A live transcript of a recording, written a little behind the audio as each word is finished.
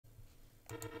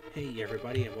Hey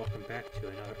everybody, and welcome back to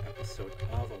another episode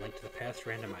of A Link to the Past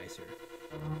Randomizer.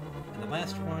 In the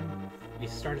last one, we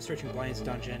started searching Blind's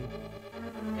dungeon.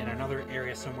 In another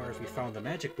area somewhere, we found the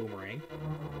magic boomerang.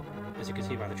 As you can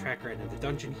see by the tracker in the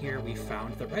dungeon here, we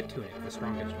found the red tunic, the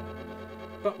strongest one.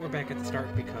 But we're back at the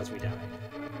start because we died.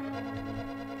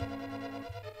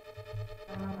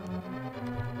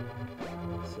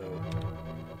 So,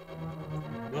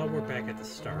 while we're back at the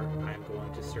start, I'm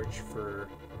going to search for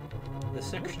the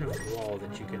section of the wall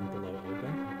that you can blow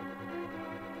open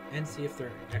and see if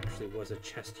there actually was a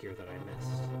chest here that I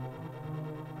missed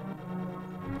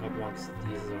amongst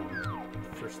these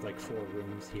first like 4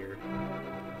 rooms here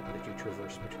that you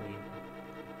traverse between.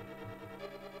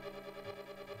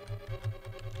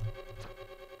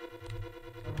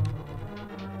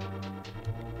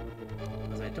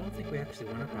 Because I don't think we actually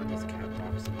went up on these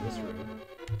catwalks in this room.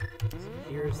 So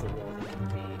here's the wall that can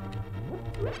be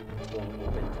blown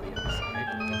open to the other side.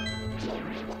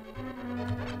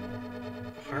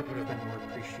 The heart would have been more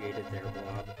appreciated there,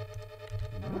 Blob.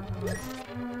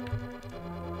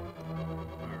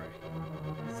 Alright.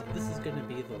 So this is going to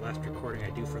be the last recording I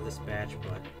do for this batch,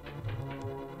 but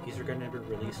these are going to be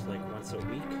released like once a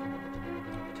week,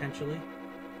 potentially.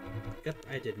 Yep,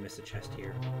 I did miss a chest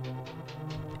here.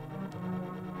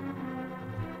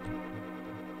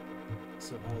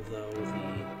 So although the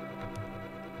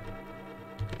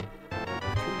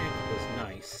tunic was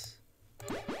nice,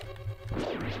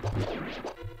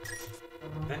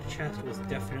 that chest was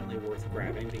definitely worth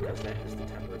grabbing because that is the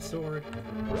tempered sword,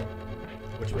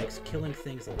 which makes killing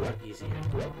things a lot easier.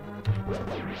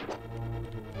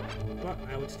 But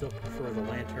I would still prefer the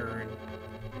lantern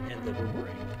and the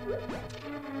boomerang,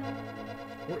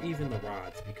 or even the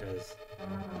rods, because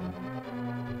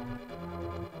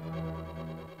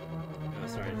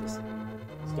sorry, I just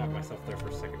stopped myself there for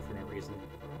a second for no reason.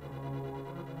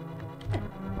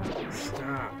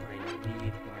 Stop! I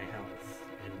need my health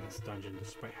in this dungeon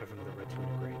despite having the red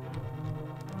tunic right now.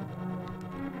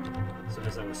 So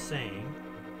as I was saying,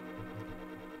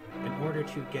 in order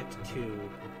to get to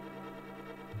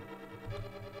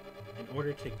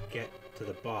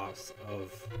the boss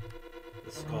of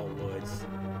the Skull Woods,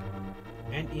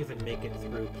 and even make it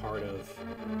through part of,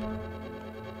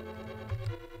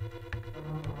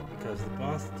 because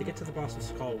to get to the boss of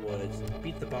Skull Woods,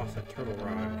 beat the boss at Turtle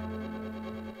Rock,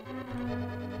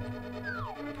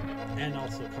 and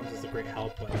also comes as a great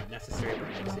help, but not necessary, but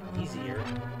makes it easier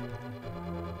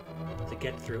to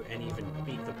get through and even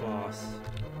beat the boss.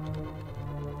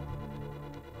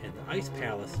 In the Ice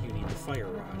Palace, you need the Fire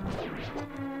Rod.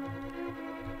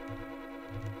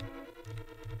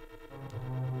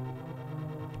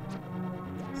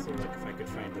 So like if I could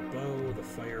find the bow, the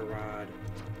Fire Rod,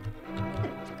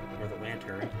 or the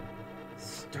lantern.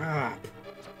 Stop!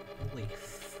 Holy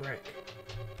frick.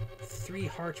 3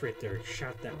 hearts right there.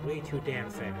 Shot that way too damn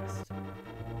fast.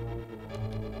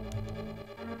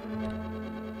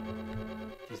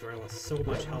 Jeez, I lost so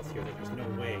much health here that there's no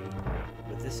way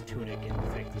with this tunic. In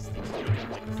fact, this thing's taking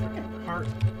like a freaking heart.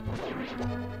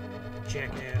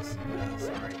 Jackass.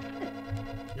 Sorry.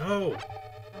 No!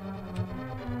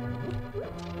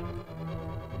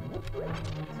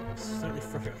 I'm slightly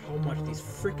frustrated how much these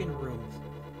freaking rooms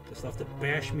just have to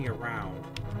bash me around.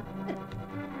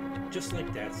 Just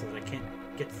like that, so that I can't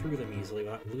get through them easily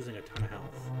without losing a ton of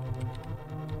health.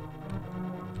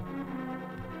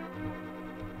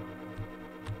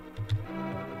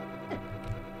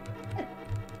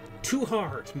 Two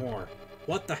hearts more!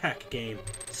 What the heck, game?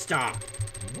 Stop!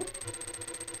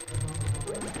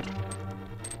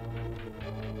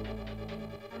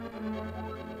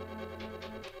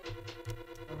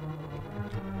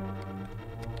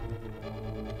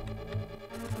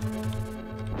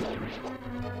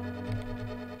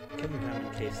 Killing them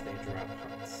in case they drop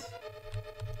hearts.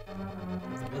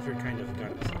 The lizard kind of got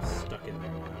himself stuck in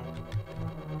there now.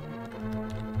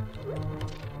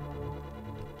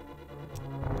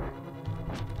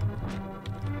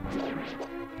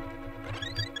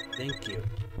 Thank you.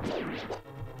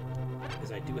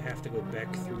 Because I do have to go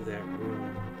back through that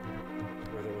room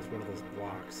where there was one of those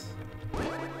blocks.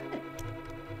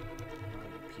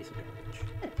 Piece of garbage.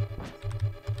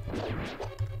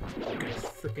 You guys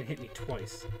freaking hit me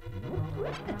twice.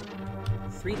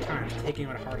 3 times, taking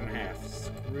out a heart and a half.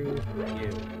 Screw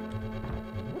you.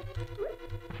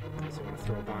 So I'm going to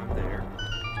throw a bomb there.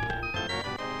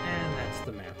 And that's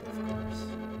the map, of course.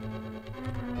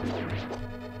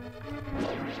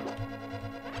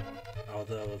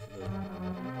 Although the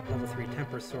level 3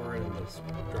 Temper Sword and the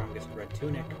strongest red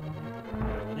tunic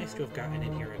are nice to have gotten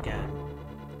in here again.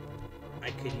 I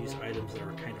could use items that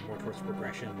are kind of more towards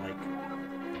progression, like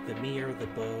the mirror, the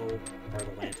bow, or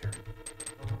the lantern.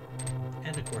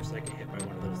 And of course I get hit by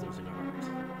one of those losing arms.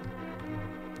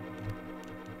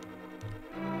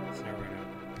 So now we're gonna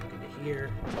look into here.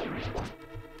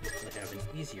 Hopefully have an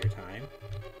easier time.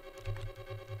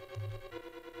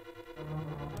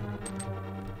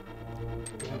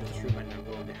 Going to this room, I'm now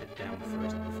going to head down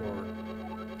first before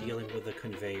dealing with the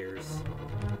conveyors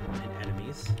and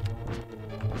enemies.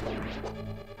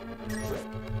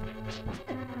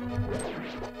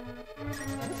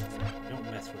 Don't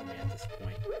mess with me at this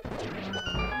point. I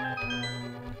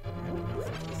have enough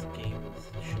of this game's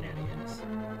shenanigans.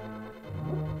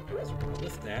 Alright, so we're going to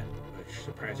lift that, which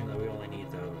surprisingly we only need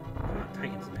the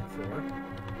Titan's Men for.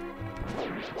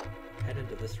 Head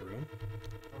into this room.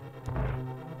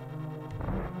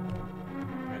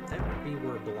 Alright, that would be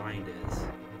where blind is.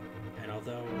 And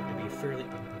although it'd be fairly,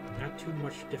 not too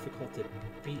much difficult to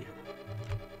beat,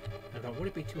 although would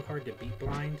it be too hard to beat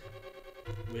blind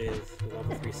with the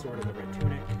level 3 sword and the red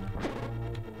tunic?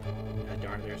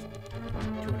 Darn, there's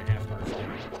 2.5 hearts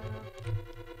down.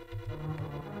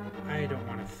 I don't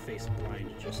want to face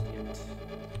blind just yet.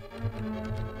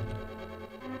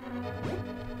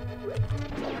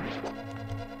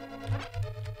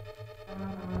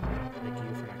 Thank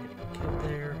you for not getting killed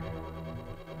there.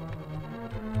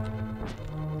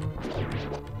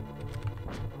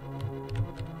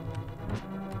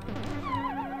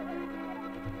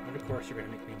 And of course, you're going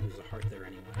to make me lose a heart there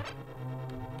anyway.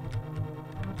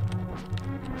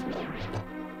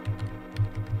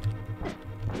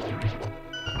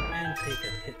 And take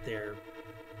a hit there,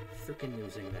 freaking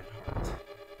losing that heart.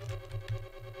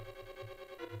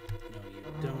 No, you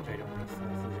don't. I don't want to fall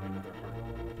losing another heart.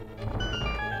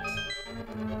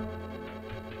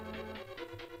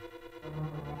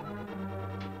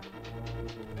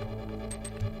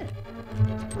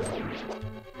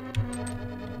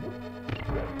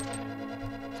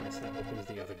 Yes, that opens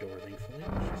the other door, thankfully,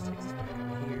 which just takes us back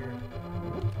up here.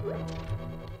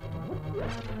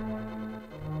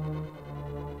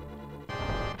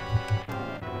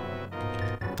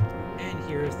 And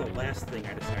here's the last thing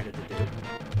I decided to do.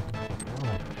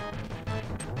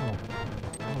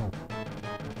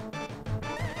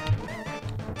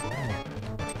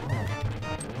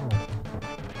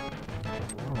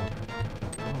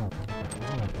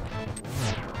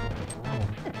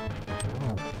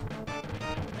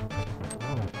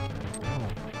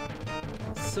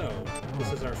 So,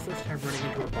 this is our first time running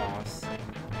into a boss,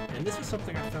 and this is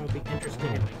something I thought would be interesting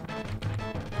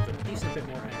and a decent bit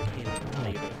more entertaining than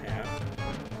I would have.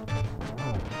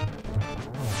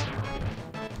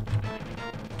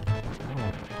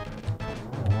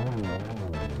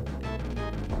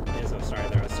 Yes, I'm sorry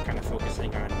there, I was kind of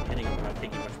focusing on hitting him without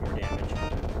taking much more damage.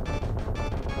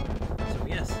 So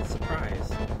yes, surprise.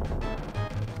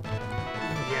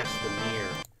 Yes, the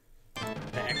mirror.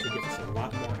 That actually gives us a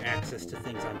lot more access to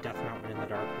things on Death Mountain in the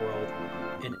Dark World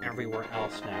and everywhere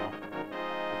else now.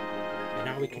 And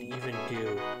now we can even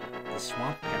do the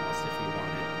Swamp Palace if we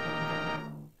wanted.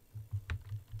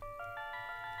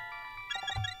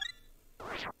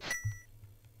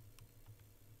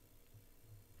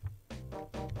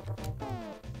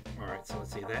 Alright, so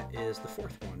let's see, that is the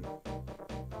fourth one.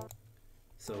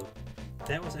 So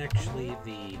that was actually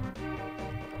the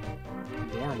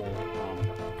normal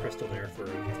crystal there for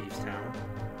Thieves' Town,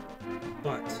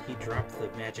 but he dropped the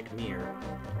magic mirror,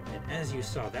 and as you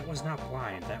saw, that was not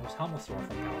blind, that was Helmasaur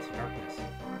from Palace of Darkness.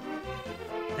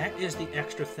 That is the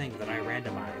extra thing that I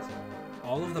randomized.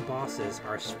 All of the bosses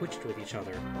are switched with each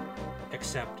other,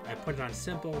 except I put it on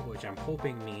simple, which I'm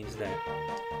hoping means that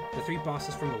the 3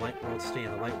 bosses from the Light World stay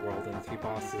in the Light World, and the 3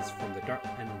 bosses from the Dark,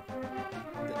 and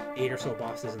the 8 or so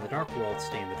bosses in the Dark World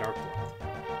stay in the Dark World.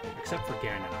 Except for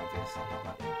Ganon, obviously,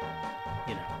 but,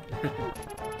 you know.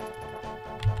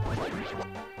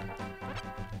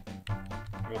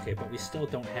 Okay, but we still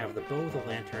don't have the bow, the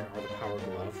lantern, or the power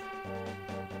glove.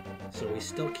 So we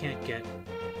still can't get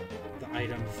the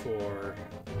item for...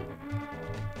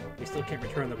 We still can't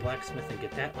return the blacksmith and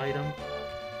get that item.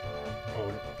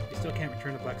 Oh, we still can't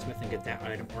return the blacksmith and get that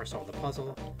item or solve the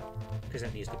puzzle, because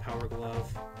that needs the power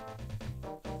glove.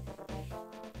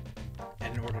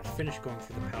 And in order to finish going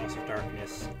through the Palace of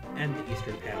Darkness and the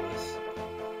Eastern Palace,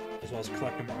 as well as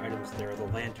collecting more items there, the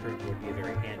lantern would be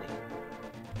very handy.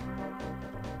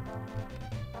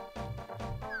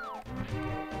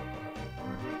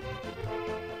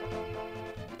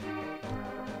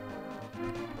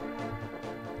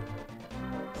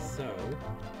 So...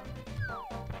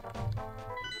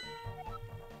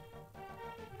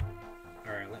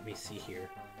 Alright, let me see here.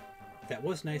 That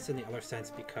was nice in the other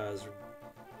sense because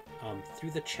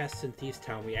through the chests in Thieves'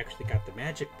 Town we actually got the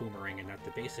magic boomerang and not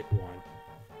the basic one.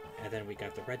 And then we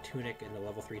got the red tunic and the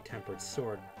level 3 tempered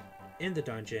sword in the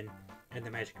dungeon, and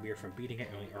the magic mirror from beating it,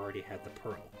 and we already had the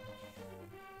pearl.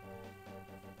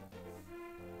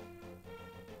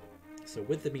 So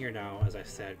with the mirror now, as I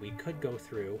said, we could go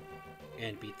through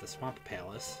and beat the Swamp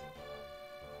Palace,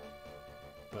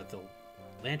 but the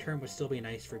lantern would still be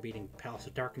nice for beating Palace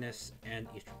of Darkness and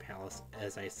Eastern Palace,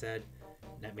 as I said.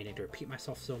 Not meaning to repeat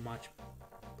myself so much,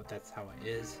 but that's how it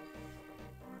is.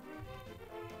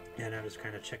 And I'm just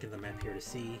kind of checking the map here to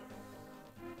see.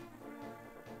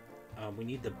 We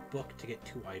need the book to get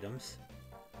 2 items.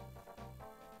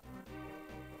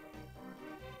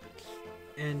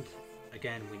 And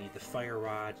again, we need the fire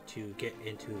rod to get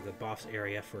into the boss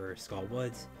area for Skull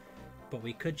Woods. But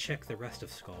we could check the rest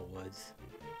of Skull Woods.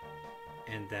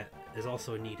 And that is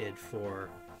also needed for...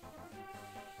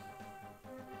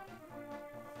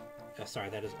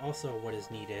 that is also what is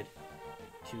needed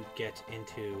to get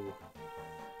into...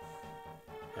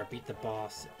 or beat the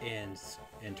boss in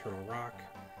Turtle Rock,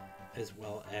 as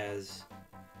well as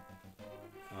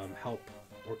help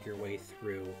work your way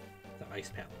through the Ice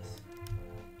Palace.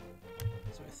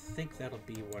 So I think that'll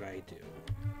be what I do.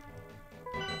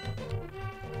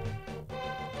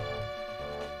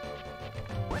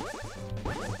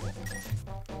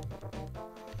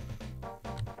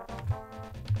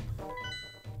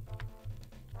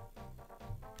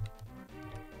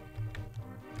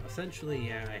 Essentially,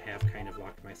 yeah, I have kind of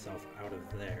locked myself out of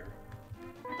there.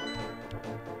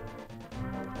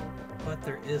 But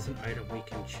there is an item we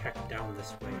can check down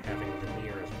this way, having the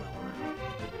mirror as well now.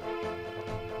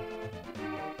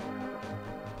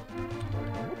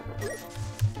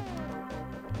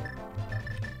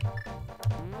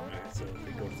 Alright, so if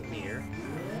we go to the mirror,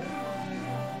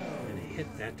 and hit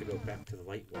that to go back to the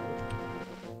light world,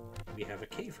 we have a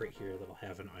cave right here that'll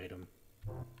have an item.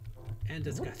 And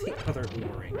it's got the other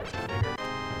boomerang right there.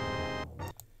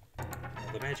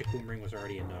 The magic boomerang was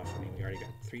already enough. I mean, we already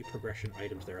got 3 progression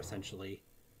items there, essentially.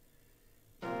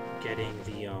 Getting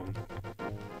the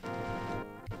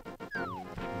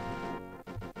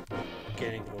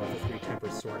level 3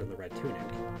 tempered sword and the red tunic.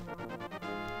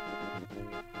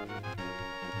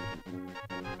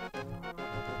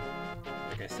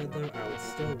 Like I said, though, I would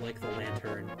still like the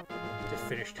lantern to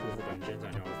finish 2 of the dungeons.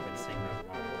 I know I've been saying that a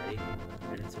lot already,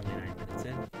 and it's only 9 minutes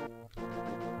in.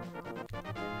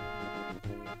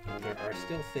 There are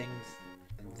still things,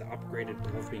 the upgraded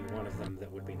glove being one of them,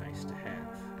 that would be nice to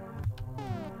have.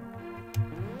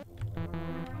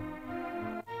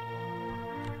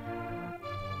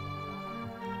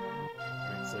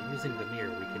 Alright, so using the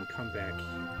mirror, we can come back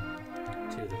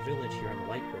to the village here on the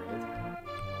light world.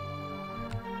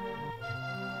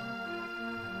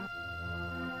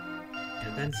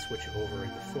 And then switch over in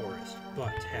the forest,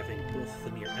 but having both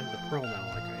the mirror and the pearl now,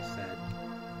 like I said,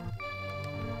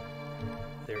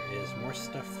 there is more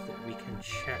stuff that we can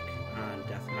check on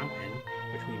Death Mountain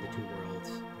between the 2 worlds.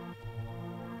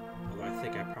 Although I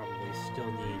think I probably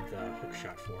still need the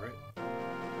hookshot for it.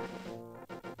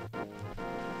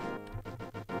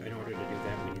 In order to do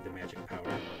that, we need the magic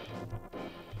powder.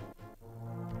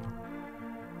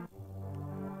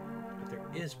 But there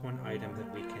is one item that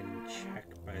we can check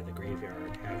by the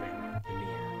graveyard, having the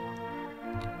mirror.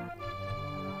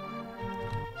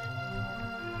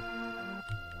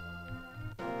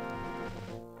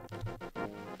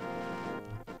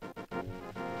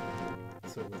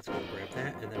 So let's go grab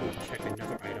that, and then we'll check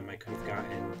another item I could have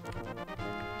gotten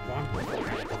long before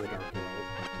I got to the Dark World.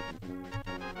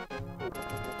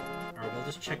 Or we'll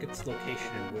just check its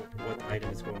location and what the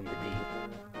item is going to be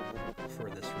for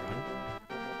this run.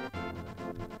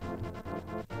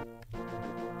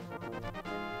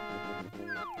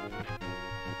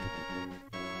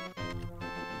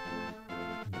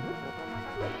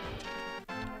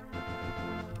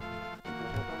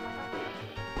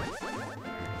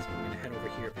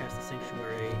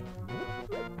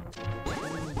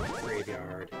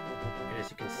 Graveyard, and as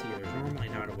you can see, there's normally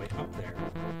not a way up there.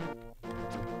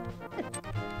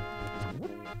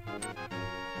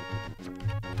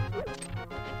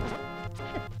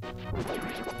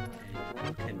 And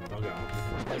you can bug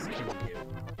off, as can you.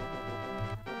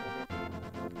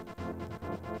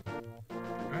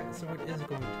 Alright, so it is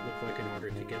going to look like in order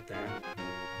to get that,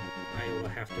 I will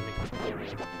have to make a portal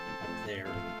up there,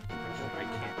 which I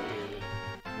can't do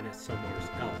when it's somewhere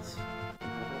else.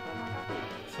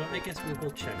 So I guess we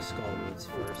will check Skull Woods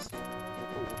first.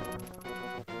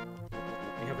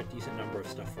 We have a decent number of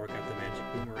stuff for it. Got the magic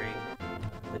boomerang,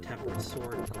 the tempered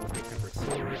sword, and the tempered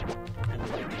sword, and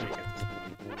the red tunic at this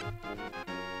point.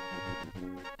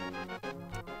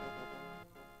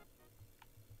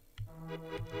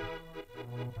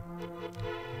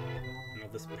 Now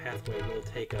the this pathway will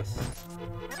take us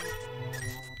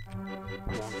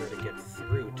longer to get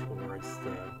through towards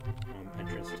the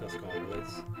entrance to Skull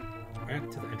Woods.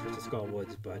 Not to the entrance to Skull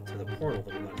Woods, but to the portal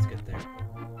that will let us get there.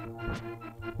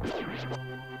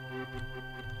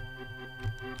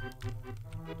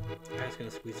 Guy's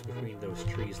gonna squeeze between those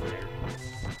trees there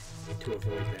to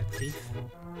avoid that thief.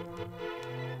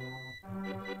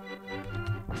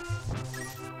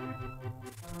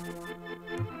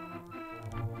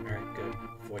 Alright, good.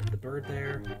 Avoid the bird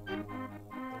there. Now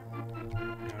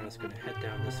I'm just gonna head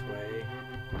down this way.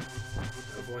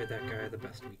 Avoid that guy the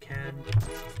best we can.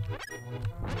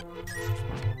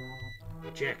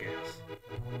 Jackass.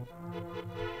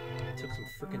 Took some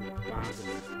freaking bombs and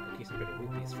a decent bit of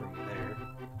rupees from me there.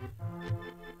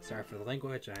 Sorry for the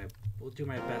language. I will do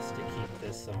my best to keep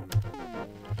this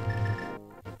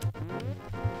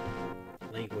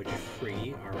language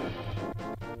free or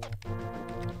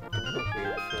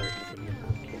appropriate for some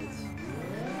younger kids.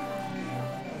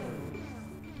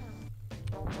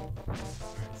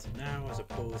 Alright, so now as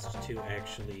opposed to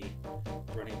actually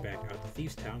running back out to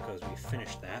Thieves Town because we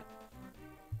finished that.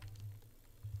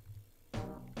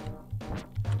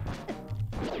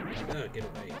 Get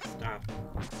away. Stop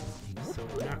being so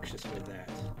obnoxious with that.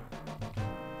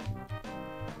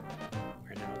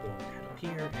 We're now going to head up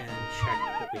here and check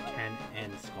what we can in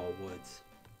Skull Woods.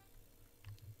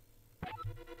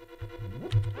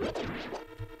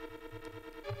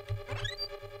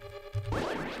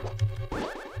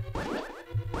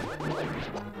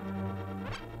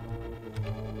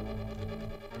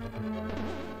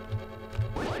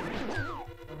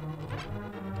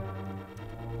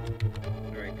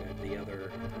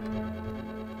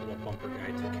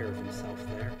 Took care of himself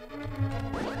there.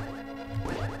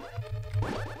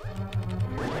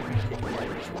 We're not going to take care of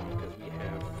this one because we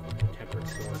have a tempered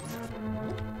sword now.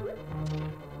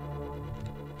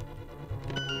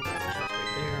 Just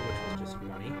right there, which was just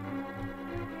money.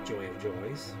 Joy of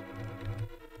joys.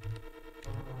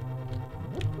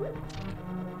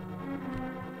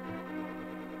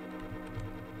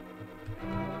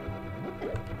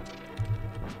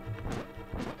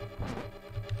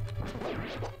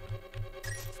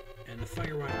 The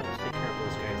fire rod helps take care of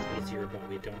those guys easier, but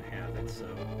we don't have it, so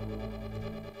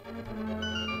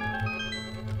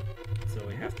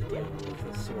we have to deal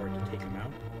with the sword to take him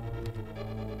out.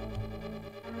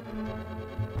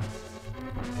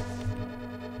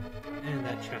 And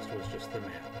that chest was just the map.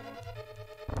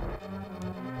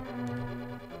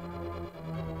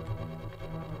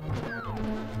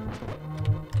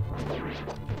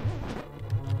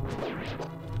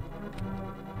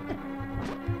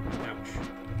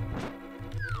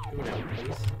 Go down,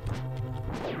 please.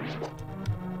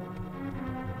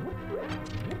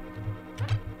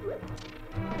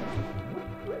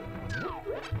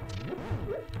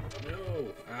 No!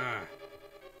 Ah!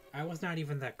 I was not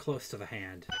even that close to the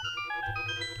hand.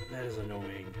 That is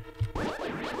annoying.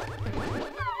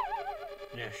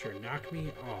 Yeah, sure, knock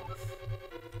me off.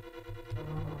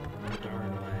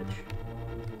 Darn ledge.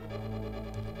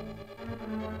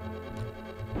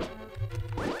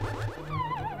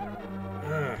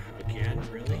 Again?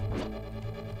 Really?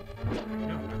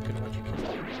 No, I'm not gonna let you kill me.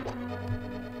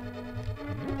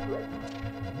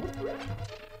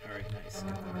 Alright, nice.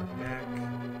 Got the heart back.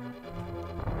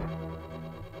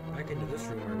 Back into this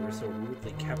room where we're so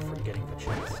rudely kept from getting the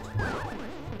chest.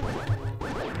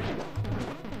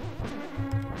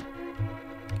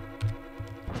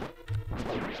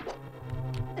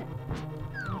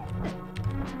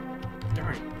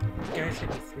 Darn. You guys hit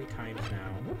me 3 times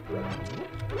now.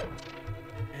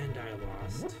 And I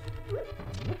lost.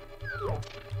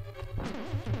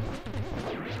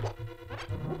 There's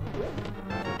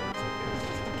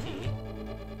just a key.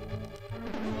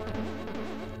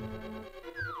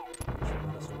 Which will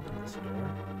let us open this door.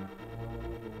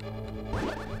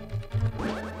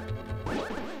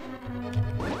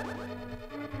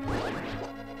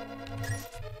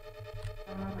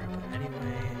 Grab it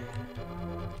anyway.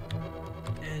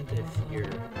 And if you're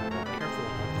careful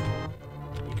enough,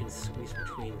 you can squeeze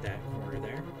between that corner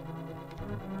there.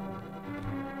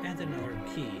 And another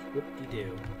key.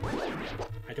 Whoop-de-doo.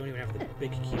 I don't even have the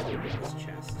big key to open this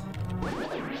chest. But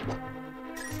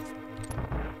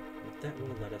that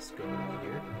will let us go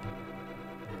here.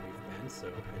 Where we've been, so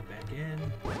head back in.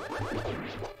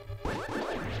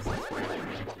 That's what I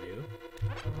need to do.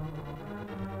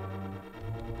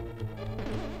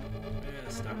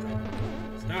 Stop that.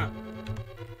 Stop!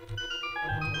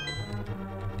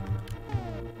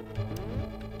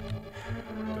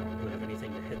 Don't really have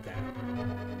anything to hit that.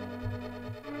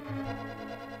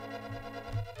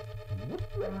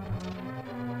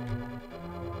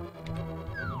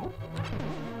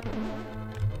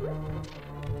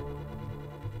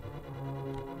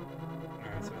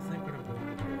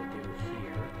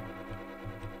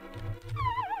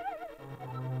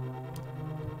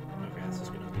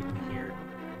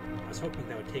 hoping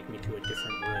that would take me to a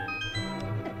different room.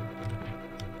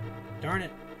 Darn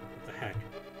it! What the heck?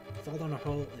 Fall down a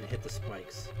hole and hit the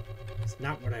spikes. It's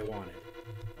not what I wanted.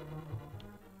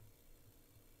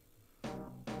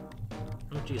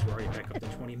 Oh geez, we're already back up to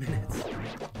 20 minutes.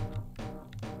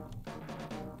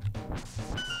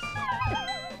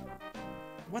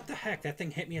 What the heck? That thing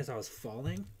hit me as I was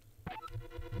falling?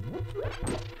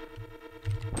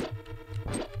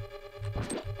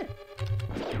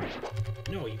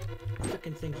 No, you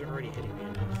frickin' things are already hitting me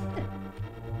enough.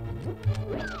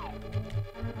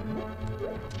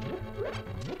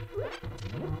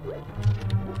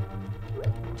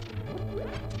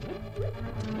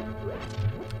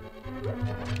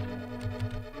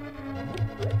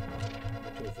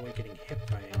 To avoid getting hit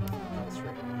by anything else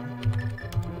right now.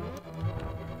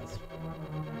 Let's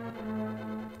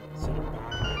set a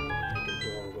bomb, make a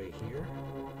doorway here.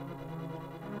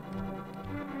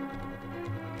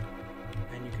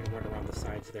 And you can run around the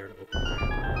sides there to open that.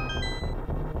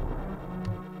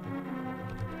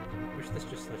 Wish this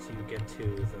just lets you get to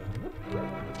the...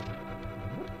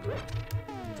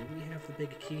 Do we have the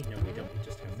big key? No, we don't. We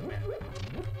just have the map.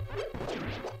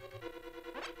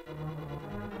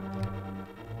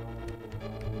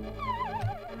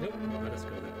 Nope, let us go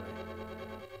that way.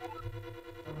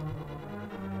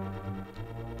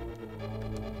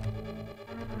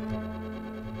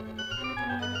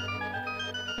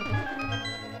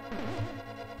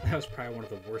 That was probably one of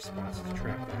the worst spots to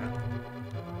trap that.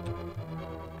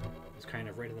 It was kind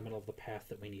of right in the middle of the path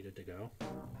that we needed to go.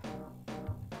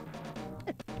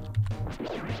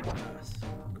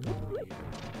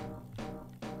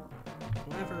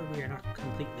 However, we are not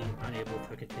completely unable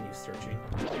to continue searching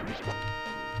in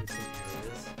some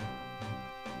areas.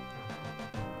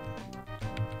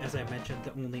 As I mentioned,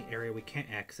 the only area we can't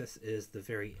access is the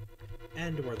very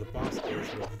end where the boss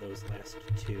is with those last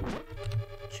two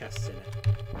chests in it.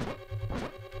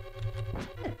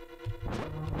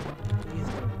 Please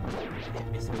don't hit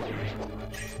me so dang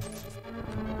much.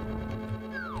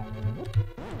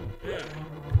 Ugh.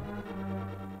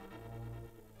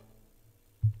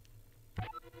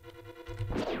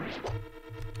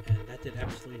 And that did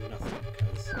absolutely nothing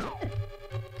because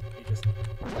he just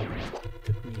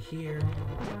took me here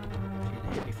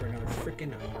and hit me for another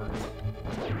freaking heart.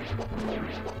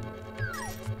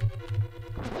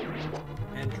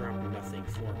 And dropped nothing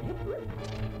for me.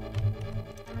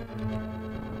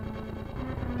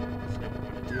 So now what I'm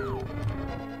going to do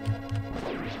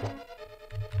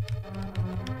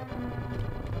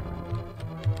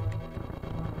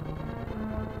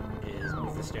is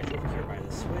move the statue over here by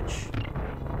the switch.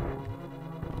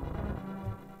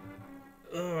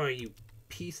 Oh, you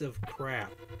piece of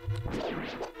crap.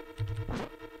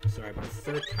 Sorry, about a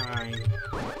third time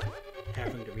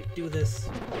having to redo this.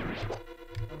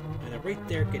 And then right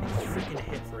there getting freaking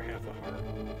hit for half a heart.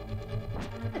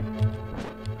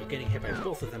 I'm getting hit by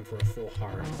both of them for a full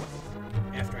heart.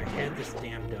 After I had this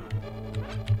damn done.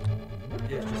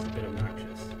 It was just a bit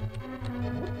obnoxious.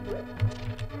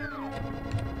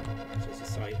 So as you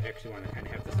saw, you actually want to kind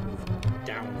of have this move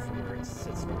down from where it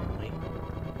sits normally.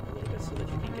 A little bit so that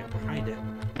you can get behind it.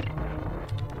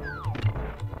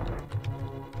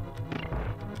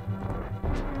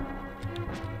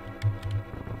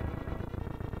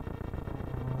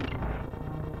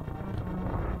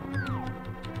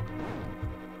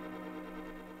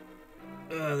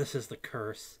 This is the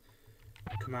curse.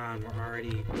 Come on, we're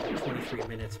already 23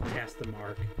 minutes past the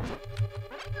mark.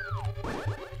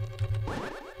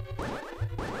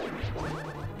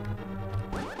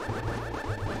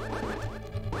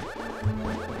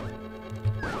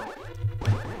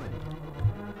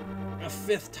 A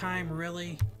fifth time,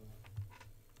 really?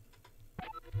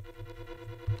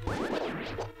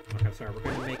 Okay, I'm sorry, we're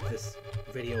gonna make this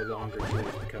video longer too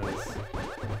because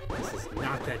this is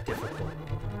not that difficult.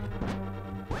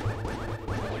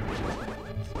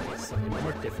 Something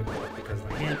more difficult because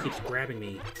my hand keeps grabbing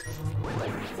me at the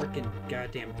freaking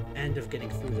goddamn end of getting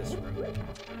through this room.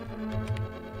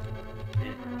 And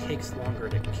it takes longer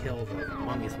to kill the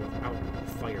mummies without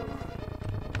the fire rod.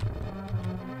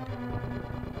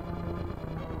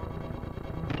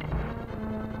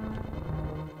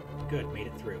 Good, made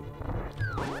it through.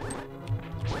 No.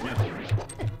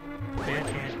 Bad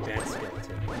hand, bad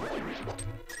skeleton.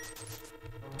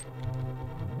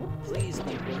 Please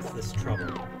be worth this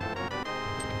trouble.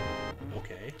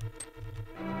 Okay.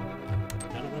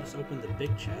 That'll let us open the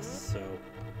big chest, so...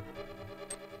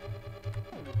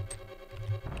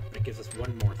 that gives us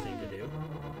one more thing to do.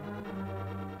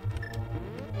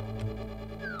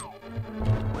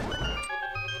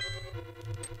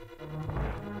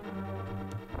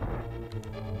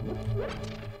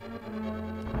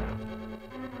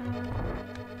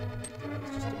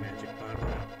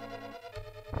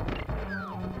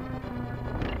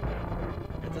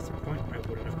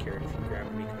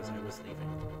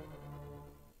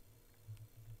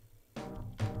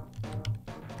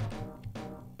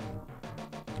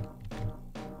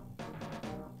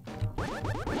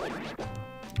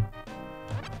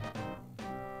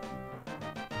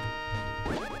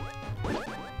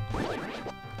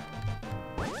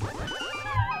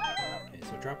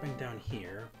 dropping down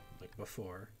here, like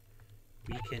before,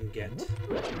 we can get to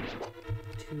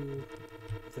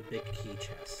the big key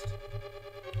chest.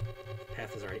 The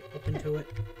path is already open to it.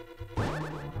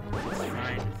 It's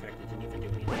fine. In fact, it didn't even do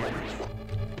any damage.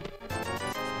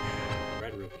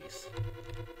 Red rupees.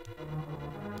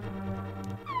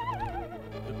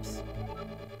 Oops.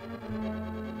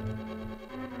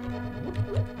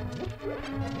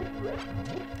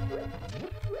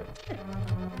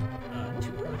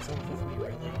 2 hearts off of me,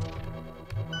 really?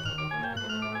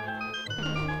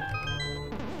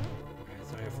 Alright,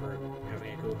 sorry for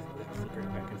having to go through that flickering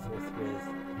back and forth with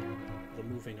the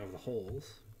moving of the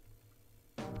holes.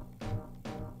 Oh,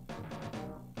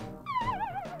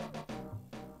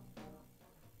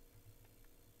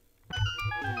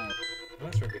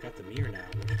 that's right, we got the mirror now,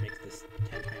 which makes this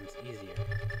 10 times easier.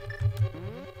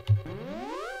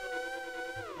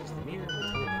 Because the mirror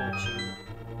will teleport you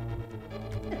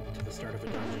to the start of a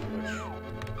dungeon, which...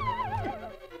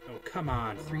 Oh, come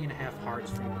on! 3.5 hearts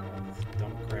from all this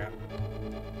dumb crap.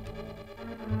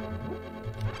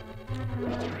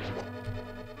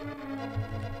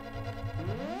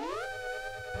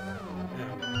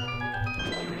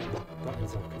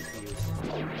 Buttons all confused.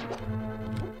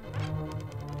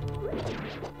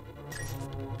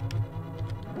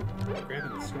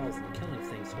 Grabbing the skulls and killing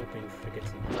things, hoping to get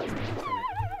some hearts from it,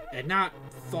 and not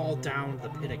fall down the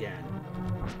pit again.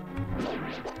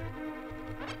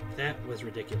 That was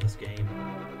ridiculous, game.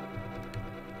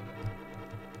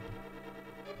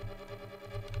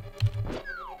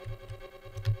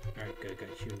 Alright, good.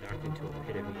 Got you knocked into a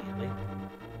pit immediately.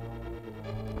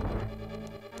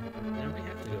 Now we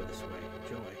have to go this way.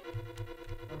 Joy.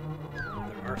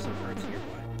 There are some hearts here,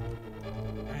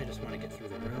 but I just want to get through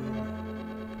the room.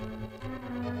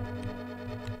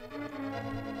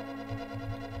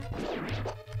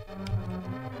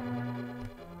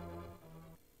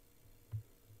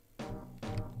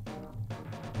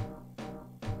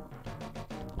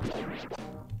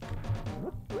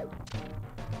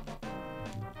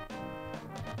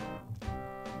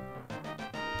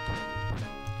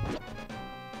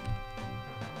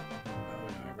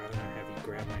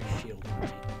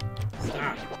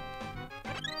 Stop!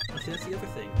 Oh, see, that's the other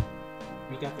thing.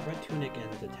 We got the red tunic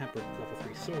and the tempered level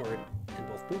 3 sword, and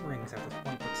both boomerangs at this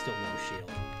point, but still no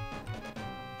shield.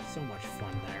 So much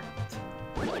fun there.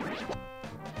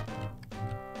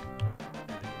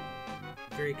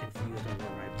 Very confused on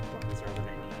where my buttons are that I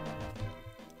need.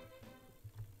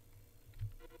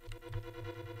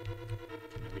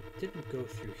 Now, we didn't go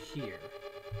through here.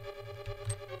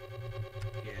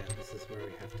 Yeah, this is where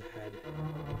we have to head.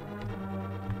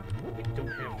 We don't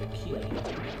have the key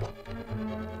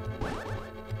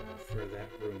for that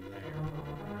room there.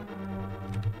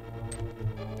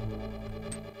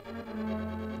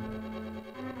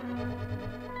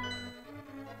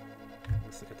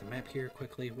 Let's look at the map here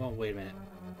quickly. Well, wait a minute.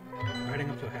 We're heading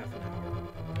up to half an hour.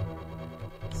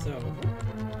 So,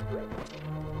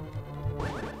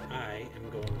 I am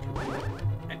going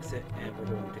to exit and we're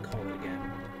going to call it again.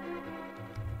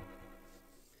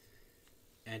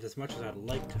 And as much as I'd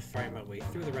like to find my way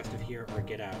through the rest of here or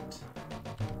get out,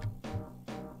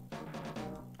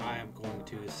 I am going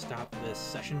to stop this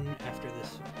session after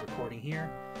this recording here.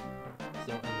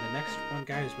 So in the next one,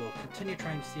 guys, we'll continue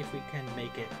trying to see if we can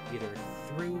make it either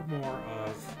through more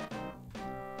of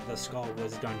the Skull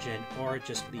Woods dungeon or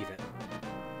just leave it.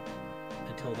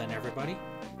 Until then, everybody,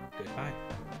 goodbye.